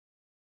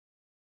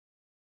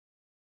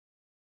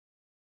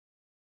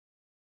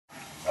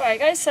Alright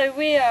guys, so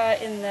we are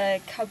in the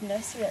Cub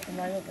Nursery at the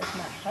moment with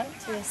Matt Hunt,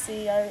 who is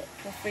CEO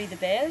for Free the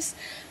Bears.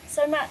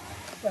 So Matt,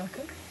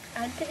 welcome.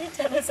 And can you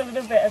tell us a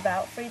little bit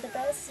about Free the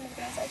Bears as an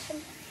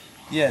organisation?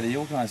 Yeah, the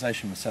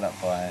organisation was set up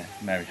by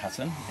Mary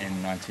Hutton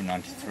in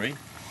 1993,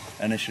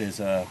 initially as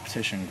a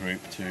petition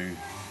group to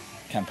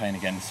campaign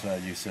against the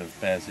use of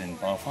bears in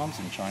biofarms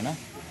in China.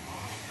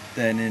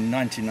 Then in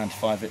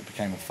 1995 it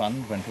became a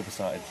fund when people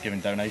started giving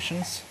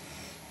donations.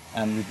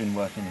 And we've been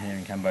working here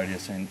in Cambodia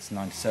since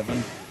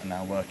 '97 and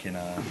now work in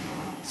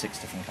 6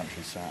 different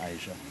countries throughout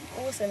Asia.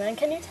 Awesome, and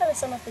can you tell us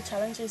some of the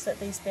challenges that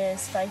these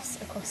bears face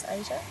across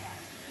Asia?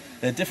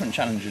 There are different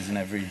challenges in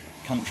every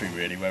country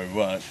really where we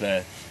work. There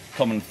are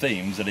common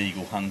themes: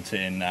 illegal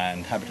hunting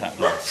and habitat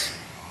loss.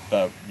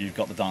 But you've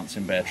got the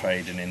dancing bear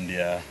trade in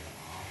India,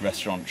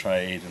 restaurant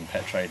trade and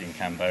pet trade in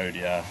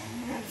Cambodia,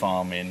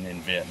 farming in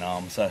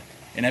Vietnam. So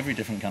in every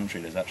different country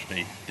there's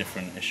actually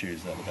different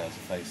issues that the bears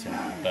are facing,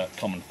 but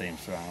common themes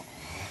throughout.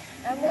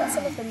 And what are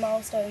some of the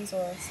milestones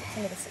or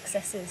some of the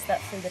successes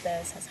that Free the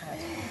Bears has had?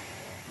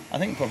 I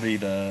think probably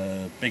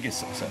the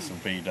biggest success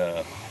would be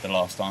the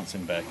last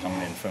dancing bear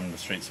coming in from the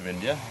streets of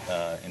India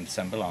in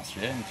December last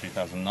year, in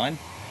 2009.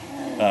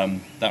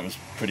 That was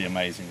pretty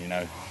amazing, you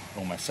know,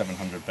 almost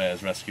 700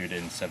 bears rescued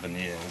in 7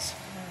 years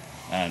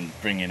and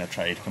bringing a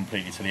trade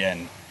completely to the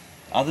end.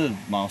 Other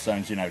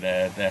milestones, you know,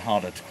 they're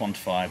harder to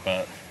quantify,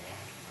 but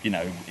you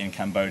know, in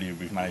Cambodia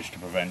we've managed to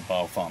prevent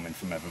biofarming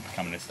from ever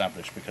becoming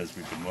established because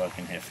we've been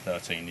working here for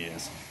 13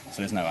 years.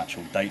 So there's no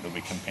actual date that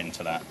we can pin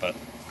to that, but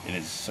it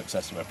is a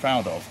success that we're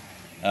proud of.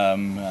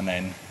 And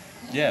then,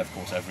 yeah, of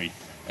course, every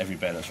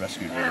bear that's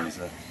rescued really is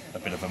a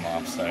bit of a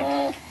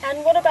milestone.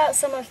 And what about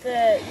some of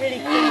the really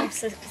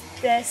cool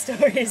bear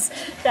stories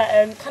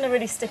that kind of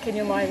really stick in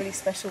your mind, really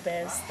special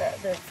bears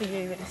that for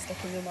you really stick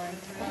in your mind?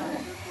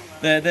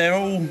 They're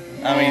all,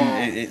 I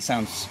mean, it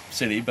sounds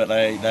silly, but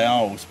they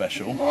are all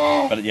special.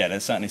 But yeah,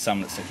 there's certainly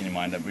some that stick in your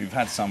mind. We've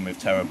had some with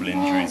terrible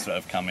injuries that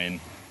have come in,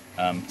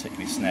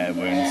 particularly snare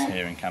wounds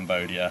here in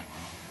Cambodia.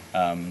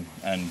 And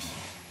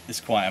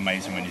it's quite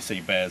amazing when you see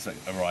bears that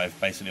arrive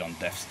basically on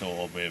death's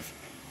door with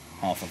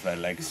half of their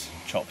legs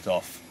chopped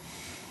off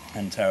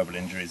and terrible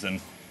injuries. And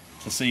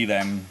to see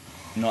them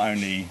not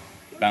only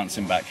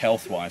bouncing back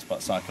health-wise,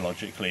 but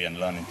psychologically and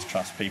learning to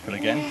trust people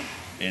again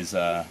is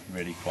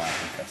really quite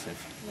impressive.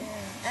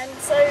 Yeah. And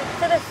so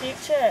for the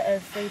future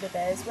of Free the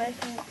Bears, what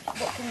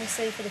can you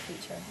see for the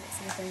future? What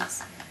sort of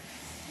things?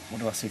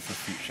 What do I see for the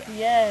future?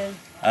 Yeah.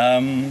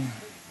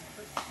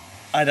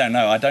 I don't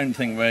know. I don't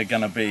think we're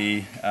going to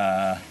be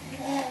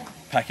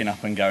packing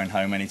up and going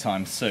home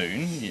anytime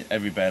soon.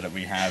 Every bear that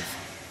we have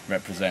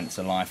represents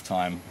a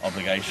lifetime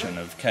obligation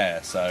of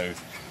care. So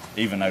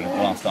even though the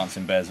last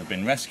dancing bears have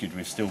been rescued,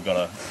 we've still got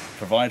to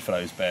provide for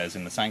those bears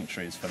in the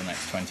sanctuaries for the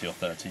next 20 or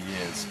 30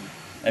 years.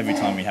 Every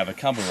time we have a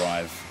cub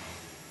arrive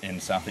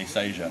in Southeast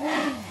Asia,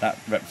 that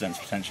represents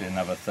potentially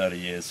another 30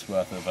 years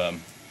worth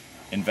of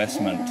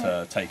investment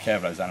to take care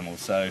of those animals.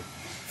 So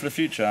for the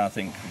future, I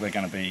think we're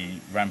going to be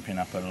ramping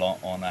up a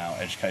lot on our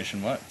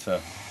education work to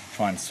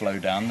try and slow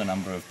down the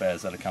number of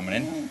bears that are coming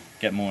in,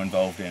 get more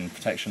involved in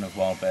protection of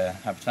wild bear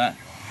habitat,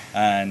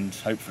 and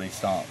hopefully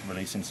start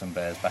releasing some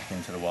bears back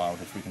into the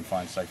wild if we can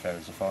find safe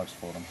areas of forest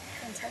for them.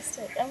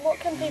 Fantastic. And what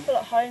can people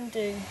at home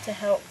do to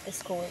help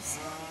this cause?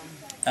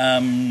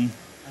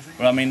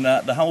 Well, I mean,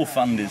 the whole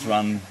fund is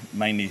run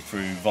mainly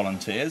through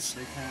volunteers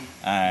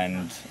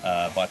and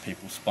by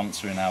people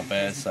sponsoring our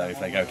bears. So if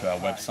they go to our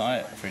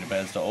website,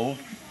 freethebears.org,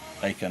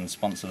 they can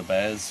sponsor the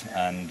bears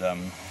and,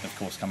 of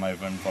course, come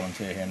over and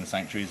volunteer here in the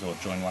sanctuaries or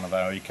join one of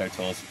our eco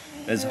tours.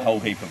 There's a whole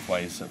heap of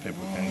ways that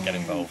people can get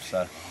involved.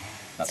 So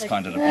that's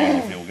kind of the beauty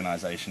of the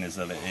organisation, is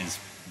that it is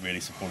really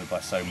supported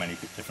by so many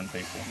different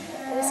people.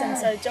 Awesome,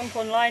 so jump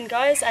online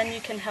guys and you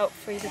can help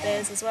Free the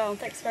Bears as well.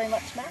 Thanks very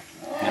much, Matt.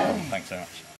 Yeah, thanks so much.